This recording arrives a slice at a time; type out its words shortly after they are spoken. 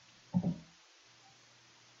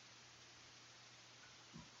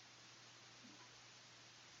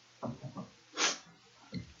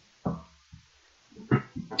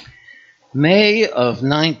May of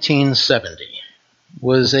 1970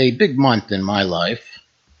 was a big month in my life,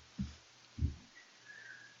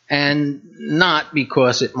 and not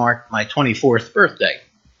because it marked my 24th birthday,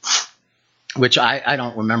 which I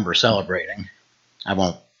don't remember celebrating. I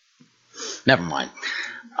won't. Never mind.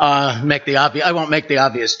 I won't make the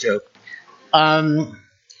obvious joke. On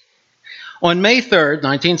May 3rd,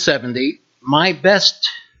 1970, my best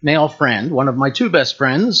male friend, one of my two best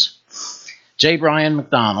friends, J. Brian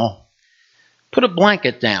McDonnell, put a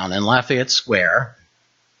blanket down in Lafayette Square,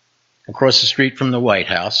 across the street from the White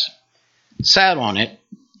House, sat on it,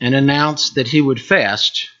 and announced that he would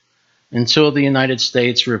fast until the United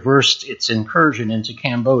States reversed its incursion into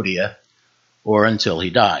Cambodia or until he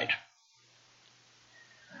died.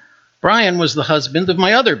 Brian was the husband of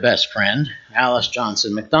my other best friend, Alice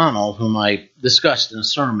Johnson McDonald, whom I discussed in a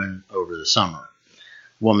sermon over the summer,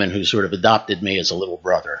 a woman who sort of adopted me as a little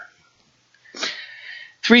brother.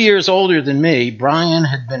 3 years older than me, Brian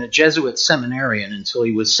had been a Jesuit seminarian until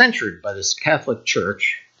he was censured by the Catholic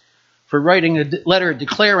Church for writing a letter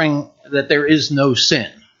declaring that there is no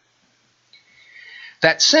sin.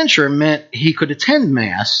 That censure meant he could attend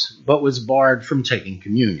Mass, but was barred from taking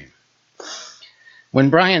communion.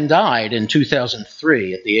 When Brian died in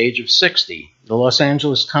 2003 at the age of 60, the Los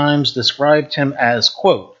Angeles Times described him as,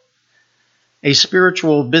 quote, a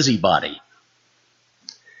spiritual busybody.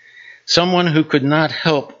 Someone who could not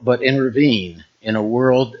help but intervene in a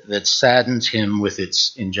world that saddened him with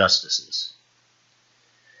its injustices.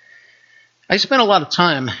 I spent a lot of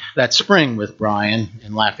time that spring with Brian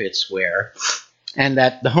in Lafayette Square and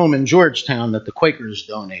at the home in Georgetown that the Quakers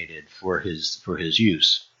donated for his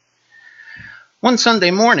use. One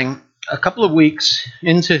Sunday morning, a couple of weeks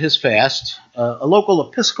into his fast, a local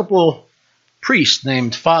Episcopal priest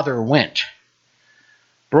named Father Wendt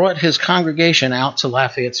brought his congregation out to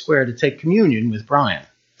Lafayette Square to take communion with Brian.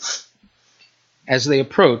 As they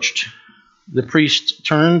approached, the priest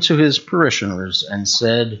turned to his parishioners and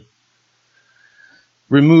said,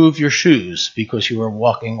 "Remove your shoes because you are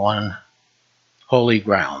walking on holy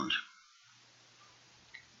ground."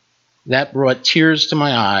 That brought tears to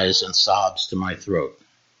my eyes and sobs to my throat.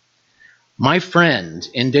 My friend,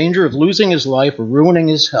 in danger of losing his life or ruining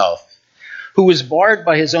his health, who was barred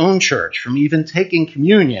by his own church from even taking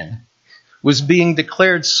communion, was being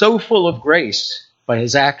declared so full of grace by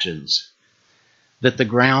his actions that the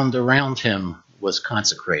ground around him was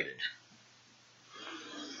consecrated.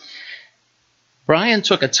 Brian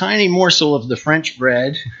took a tiny morsel of the French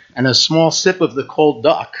bread and a small sip of the cold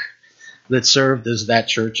duck that served as that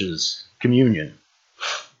church's communion.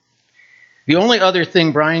 The only other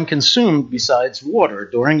thing Brian consumed besides water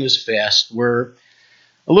during his fast were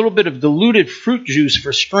a little bit of diluted fruit juice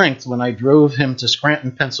for strength when I drove him to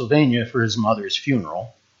Scranton, Pennsylvania for his mother's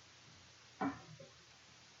funeral,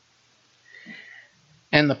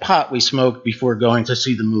 and the pot we smoked before going to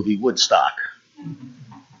see the movie Woodstock.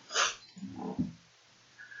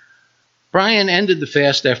 Brian ended the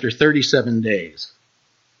fast after 37 days,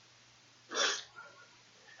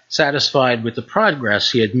 satisfied with the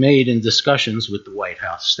progress he had made in discussions with the White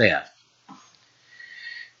House staff.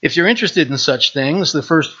 If you're interested in such things, the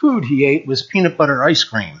first food he ate was peanut butter ice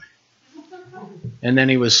cream, and then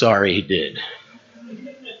he was sorry he did.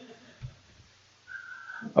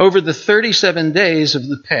 Over the 37 days of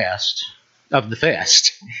the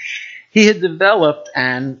fast, he had developed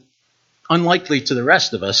an, unlikely to the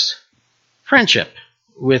rest of us, friendship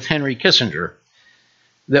with Henry Kissinger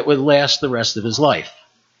that would last the rest of his life.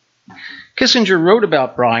 Kissinger wrote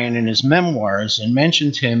about Brian in his memoirs and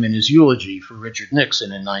mentioned him in his eulogy for Richard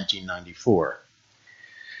Nixon in 1994.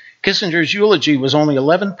 Kissinger's eulogy was only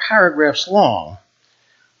 11 paragraphs long,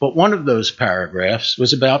 but one of those paragraphs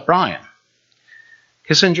was about Brian.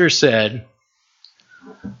 Kissinger said,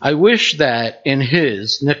 "I wish that in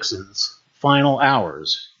Nixon's, final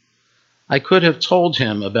hours, I could have told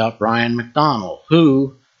him about Brian McDonnell,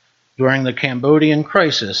 who, during the Cambodian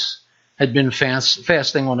crisis, had been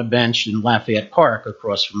fasting on a bench in Lafayette Park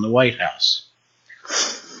across from the White House.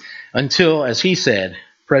 Until, as he said,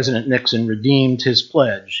 President Nixon redeemed his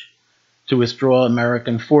pledge to withdraw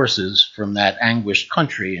American forces from that anguished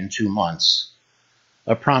country in 2 months,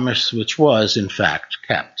 a promise which was, in fact,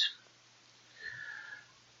 kept."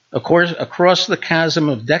 Of course, across the chasm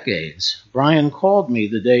of decades, Brian called me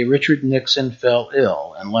the day Richard Nixon fell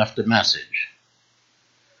ill and left a message.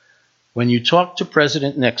 "When you talk to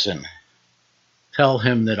President Nixon, tell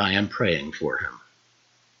him that I am praying for him."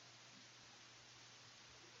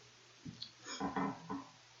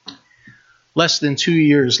 Less than 2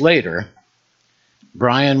 years later,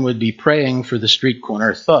 Brian would be praying for the street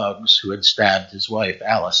corner thugs who had stabbed his wife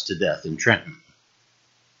Alice to death in Trenton.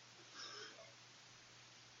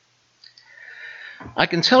 I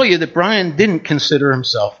can tell you that Brian didn't consider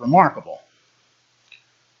himself remarkable.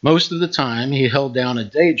 Most of the time, he held down a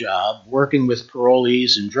day job working with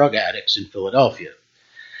parolees and drug addicts in Philadelphia.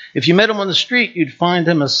 If you met him on the street, you'd find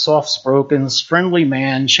him a soft-spoken, friendly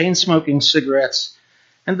man, chain-smoking cigarettes,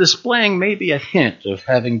 and displaying maybe a hint of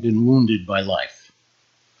having been wounded by life.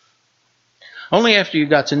 Only after you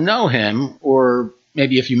got to know him, or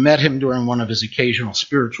maybe if you met him during one of his occasional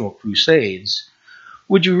spiritual crusades,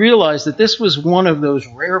 would you realize that this was one of those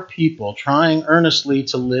rare people trying earnestly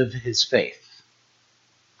to live his faith.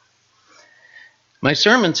 My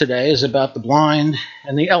sermon today is about the blind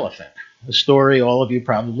and the elephant, a story all of you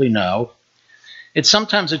probably know. It's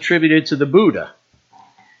sometimes attributed to the Buddha,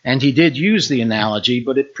 and he did use the analogy,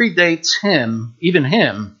 but it predates him, even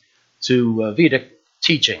him, to Vedic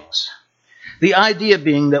teachings. The idea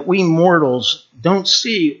being that we mortals don't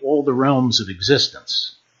see all the realms of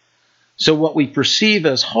existence. So what we perceive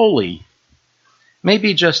as holy may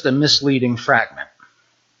be just a misleading fragment.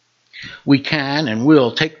 We can and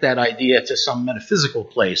will take that idea to some metaphysical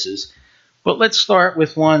places, but let's start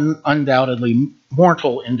with one undoubtedly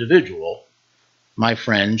mortal individual, my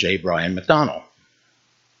friend J. Brian McDonnell.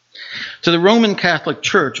 To the Roman Catholic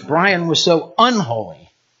Church, Brian was so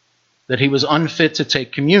unholy that he was unfit to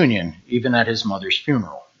take communion, even at his mother's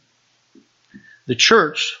funeral. The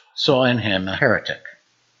church saw in him a heretic.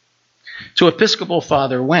 To Episcopal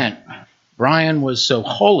Father Went, Brian was so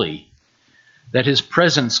holy that his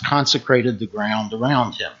presence consecrated the ground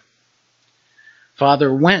around him.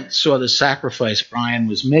 Father Went saw the sacrifice Brian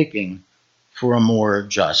was making for a more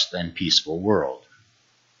just and peaceful world.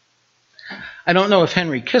 I don't know if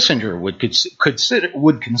Henry Kissinger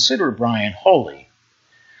would consider Brian holy,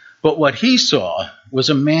 but what he saw was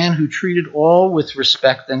a man who treated all with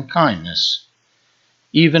respect and kindness,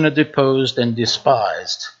 even a deposed and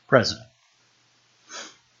despised president.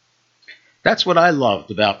 That's what I loved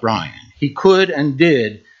about Brian. He could and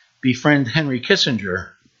did befriend Henry Kissinger,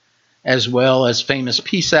 as well as famous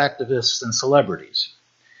peace activists and celebrities.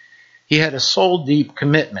 He had a soul-deep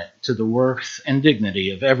commitment to the worth and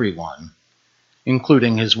dignity of everyone,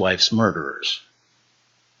 including his wife's murderers.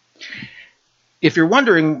 If you're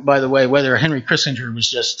wondering, by the way, whether Henry Kissinger was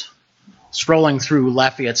just strolling through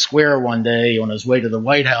Lafayette Square one day on his way to the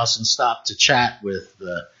White House and stopped to chat with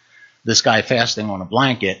this guy fasting on a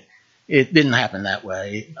blanket, it didn't happen that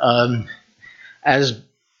way. As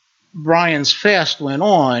Brian's fast went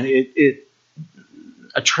on, it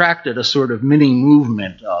attracted a sort of mini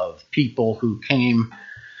movement of people who came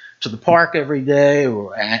to the park every day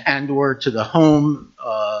or to the home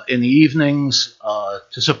in the evenings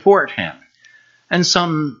to support him. And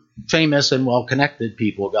some famous and well-connected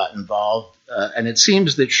people got involved. And it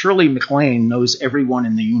seems that Shirley MacLaine knows everyone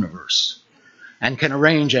in the universe and can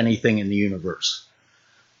arrange anything in the universe.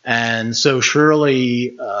 And so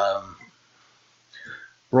Shirley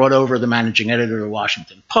brought over the managing editor of the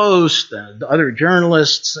Washington Post and other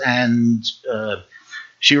journalists, and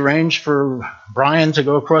she arranged for Brian to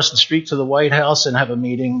go across the street to the White House and have a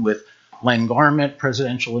meeting with Len Garment,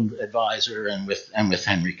 presidential advisor, and with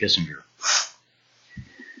Henry Kissinger.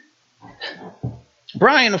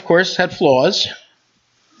 Brian, of course, had flaws.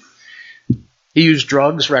 He used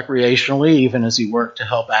drugs recreationally, even as he worked to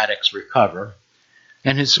help addicts recover,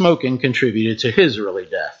 and his smoking contributed to his early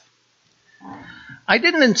death. I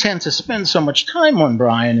didn't intend to spend so much time on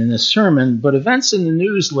Brian in this sermon, but events in the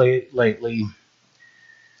news lately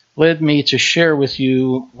led me to share with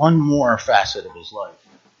you one more facet of his life.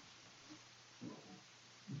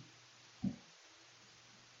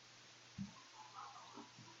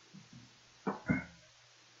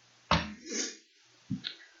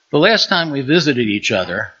 The last time we visited each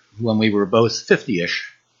other, when we were both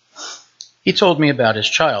 50-ish, he told me about his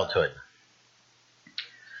childhood.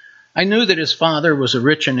 I knew that his father was a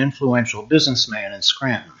rich and influential businessman in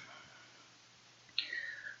Scranton.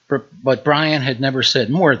 But Brian had never said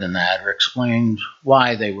more than that or explained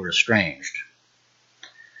why they were estranged.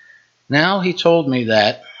 Now he told me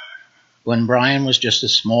that when Brian was just a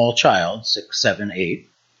small child, 6, 7, 8,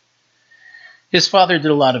 his father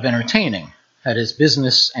did a lot of entertaining, had his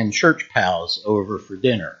business and church pals over for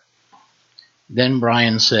dinner. Then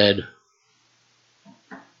Brian said,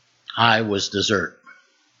 "I was dessert."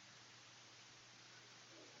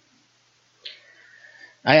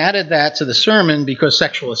 I added that to the sermon because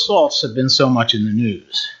sexual assaults have been so much in the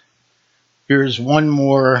news. Here's one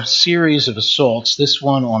more series of assaults, this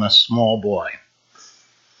one on a small boy.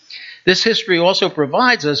 This history also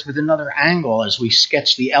provides us with another angle as we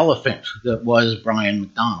sketch the elephant that was Brian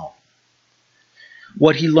McDonnell.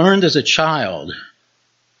 What he learned as a child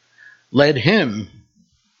led him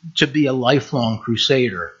to be a lifelong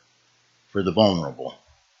crusader for the vulnerable.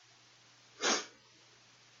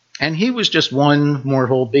 And he was just one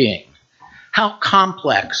mortal being. How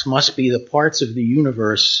complex must be the parts of the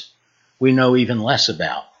universe we know even less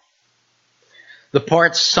about? The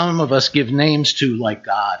parts some of us give names to, like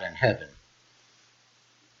God and heaven.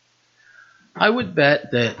 I would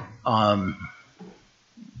bet that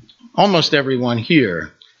almost everyone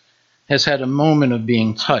here has had a moment of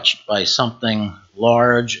being touched by something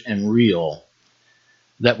large and real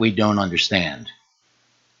that we don't understand.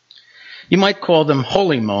 You might call them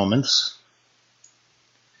holy moments,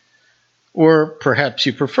 or perhaps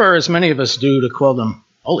you prefer, as many of us do, to call them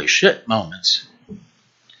holy shit moments.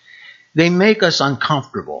 They make us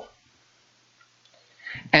uncomfortable,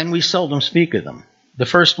 and we seldom speak of them. The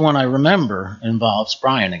first one I remember involves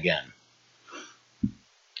Brian again.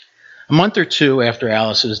 A month or two after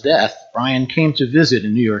Alice's death, Brian came to visit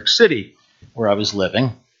in New York City, where I was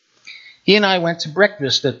living. He and I went to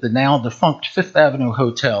breakfast at the now defunct Fifth Avenue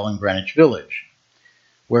Hotel in Greenwich Village,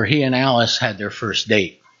 where he and Alice had their first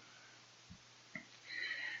date.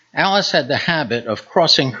 Alice had the habit of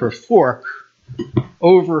crossing her fork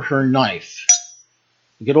over her knife.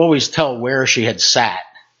 You could always tell where she had sat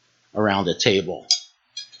around a table.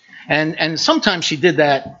 And sometimes she did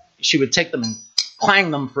that. She would take them and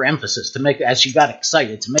clang them for emphasis, to make, as she got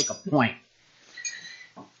excited, to make a point.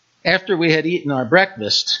 After we had eaten our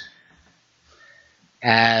breakfast,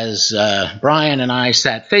 as Brian and I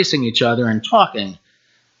sat facing each other and talking,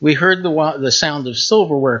 we heard the sound of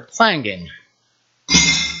silverware clanging.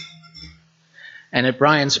 And at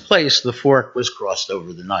Brian's place, the fork was crossed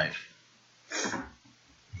over the knife.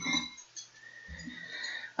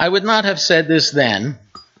 I would not have said this then,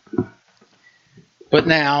 but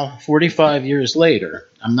now, 45 years later,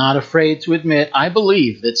 I'm not afraid to admit I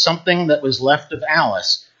believe that something that was left of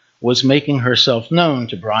Alice was making herself known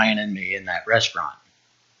to Brian and me in that restaurant.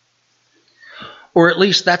 Or at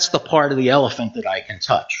least that's the part of the elephant that I can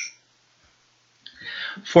touch.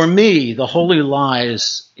 For me, the holy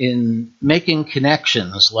lies in making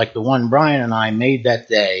connections like the one Brian and I made that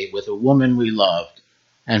day with a woman we loved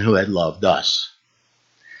and who had loved us.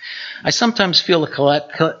 I sometimes feel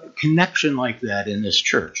a connection like that in this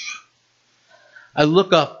church. I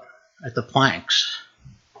look up at the planks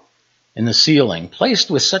in the ceiling, placed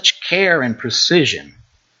with such care and precision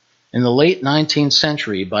in the late 19th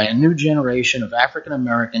century by a new generation of African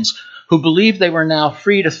Americans who believed they were now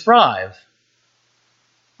free to thrive,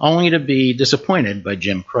 only to be disappointed by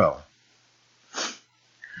Jim Crow.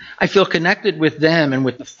 I feel connected with them and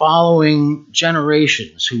with the following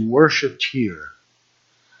generations who worshiped here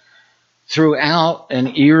throughout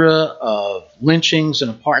an era of lynchings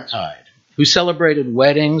and apartheid, who celebrated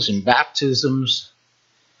weddings and baptisms,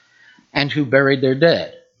 and who buried their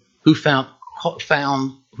dead, who felt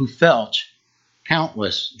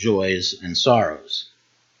countless joys and sorrows.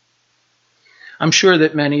 I'm sure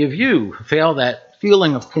that many of you feel that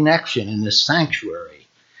feeling of connection in this sanctuary.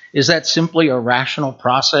 Is that simply a rational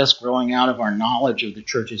process growing out of our knowledge of the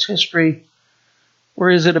church's history?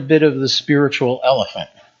 Or is it a bit of the spiritual elephant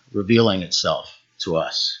revealing itself to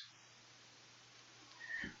us?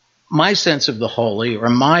 My sense of the holy, or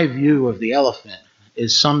my view of the elephant,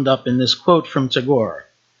 is summed up in this quote from Tagore.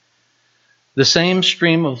 The same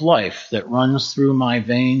stream of life that runs through my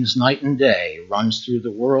veins night and day runs through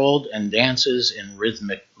the world and dances in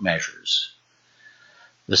rhythmic measures.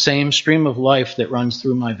 The same stream of life that runs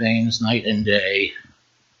through my veins night and day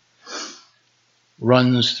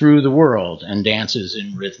runs through the world and dances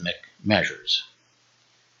in rhythmic measures.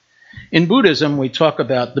 In Buddhism, we talk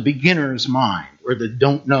about the beginner's mind, or the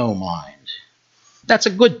don't know mind. That's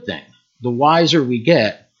a good thing. The wiser we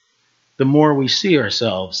get, the more we see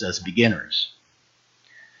ourselves as beginners.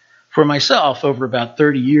 For myself, over about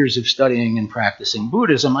 30 years of studying and practicing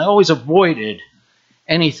Buddhism, I always avoided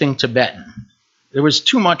anything Tibetan. There was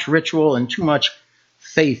too much ritual and too much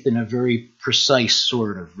faith in a very precise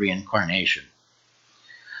sort of reincarnation.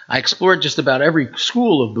 I explored just about every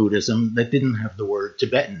school of Buddhism that didn't have the word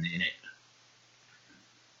Tibetan in it.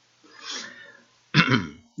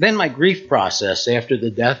 Then my grief process after the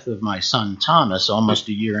death of my son Thomas almost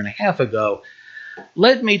a year and a half ago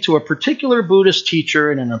led me to a particular Buddhist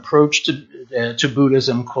teacher and an approach to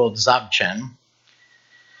Buddhism called Dzogchen,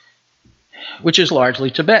 which is largely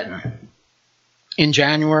Tibetan. In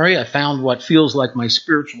January, I found what feels like my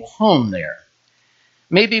spiritual home there.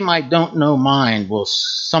 Maybe my don't know mind will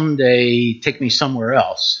someday take me somewhere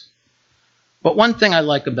else. But one thing I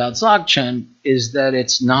like about Dzogchen is that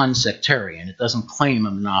it's non-sectarian. It doesn't claim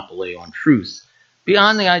a monopoly on truth,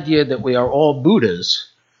 beyond the idea that we are all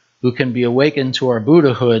Buddhas who can be awakened to our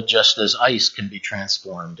Buddhahood just as ice can be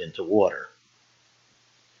transformed into water.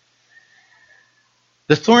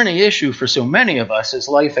 The thorny issue for so many of us is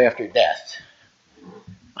life after death.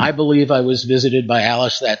 I believe I was visited by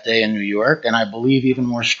Alice that day in New York, and I believe even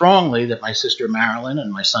more strongly that my sister Marilyn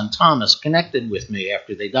and my son Thomas connected with me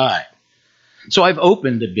after they died. So I've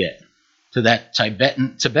opened a bit to that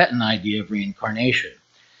Tibetan idea of reincarnation.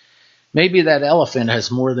 Maybe that elephant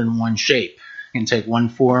has more than one shape, can take one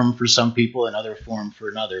form for some people, another form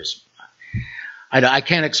for others. I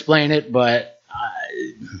can't explain it, but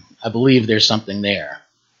I believe there's something there.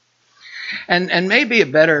 And maybe a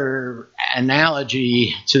better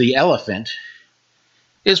analogy to the elephant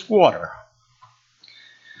is water.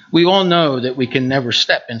 We all know that we can never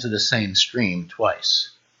step into the same stream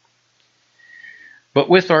twice. But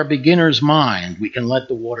with our beginner's mind, we can let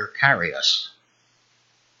the water carry us.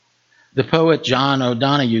 The poet John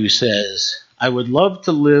O'Donohue says, "I would love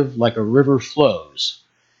to live like a river flows,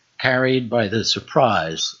 carried by the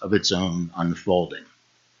surprise of its own unfolding."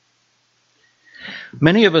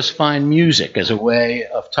 Many of us find music as a way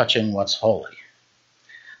of touching what's holy.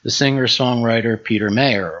 The singer-songwriter Peter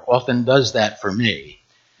Mayer often does that for me,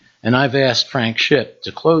 and I've asked Frank Shipp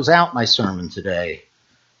to close out my sermon today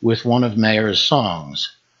with one of Mayer's songs,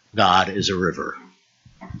 "God is a River."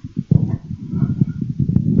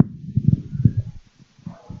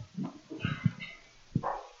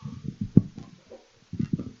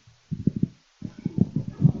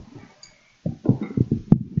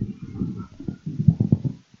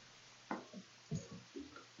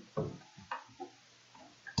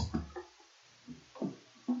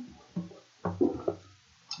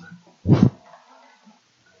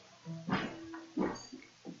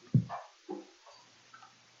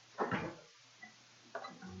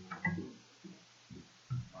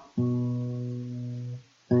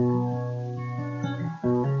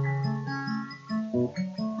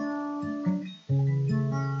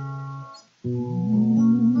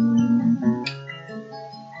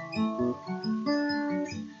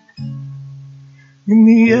 In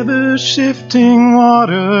the ever-shifting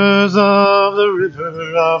waters of the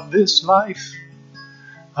river of this life,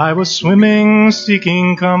 I was swimming,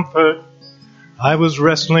 seeking comfort. I was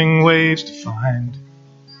wrestling waves to find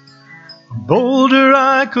a boulder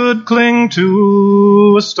I could cling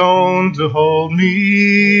to, a stone to hold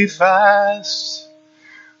me fast,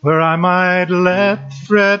 where I might let the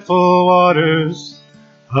fretful waters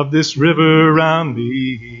of this river round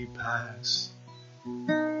me pass.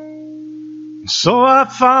 So I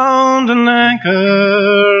found an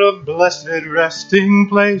anchor, a blessed resting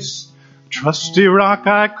place, a trusty rock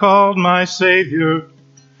I called my Savior,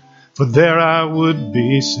 for there I would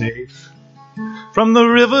be safe from the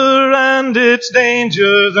river and its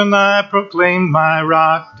dangers, and I proclaimed my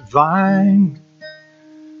rock divine,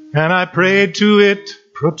 and I prayed to it,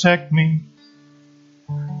 protect me,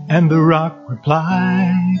 and the rock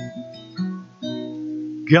replied,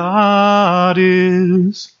 God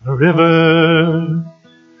is a river,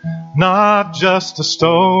 not just a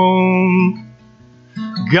stone.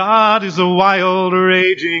 God is a wild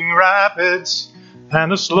raging rapids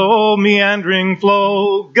and a slow meandering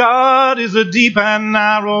flow. God is a deep and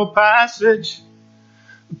narrow passage,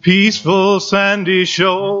 a peaceful sandy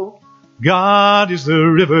shoal. God is the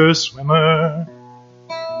river swimmer,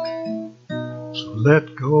 so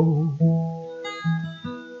let go.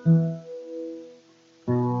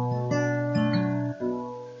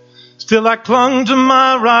 Still I clung to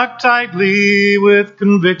my rock tightly with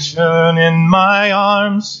conviction in my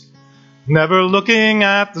arms, never looking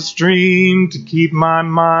at the stream to keep my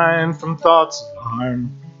mind from thoughts of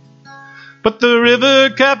harm. But the river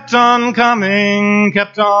kept on coming,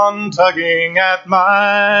 kept on tugging at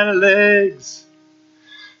my legs,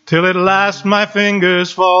 till at last my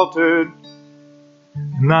fingers faltered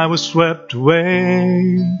and I was swept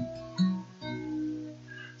away.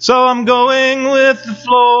 So I'm going with the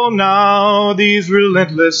flow now, these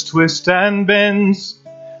relentless twists and bends,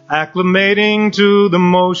 acclimating to the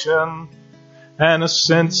motion and a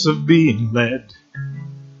sense of being led.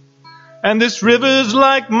 And this river's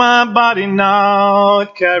like my body now,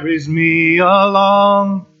 it carries me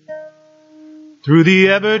along through the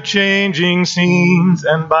ever-changing scenes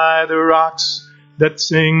and by the rocks that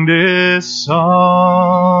sing this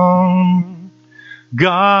song.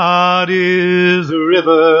 God is a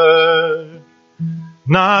river,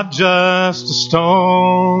 not just a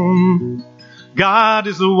stone. God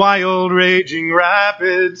is a wild raging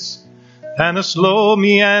rapids and a slow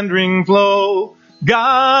meandering flow.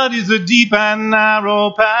 God is a deep and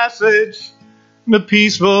narrow passage, a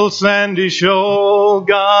peaceful sandy shoal.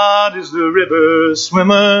 God is the river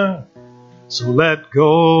swimmer, so let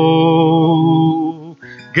go.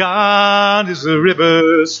 God is the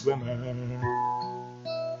river swimmer,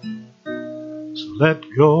 so let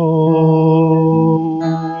go.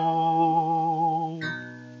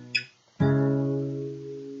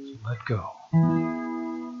 So let go.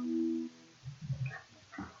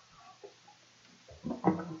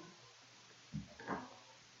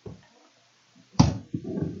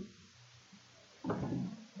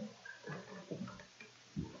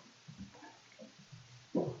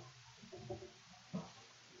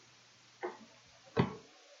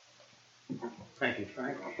 Thank you,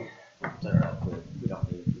 Frank. We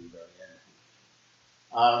don't need it to be very end.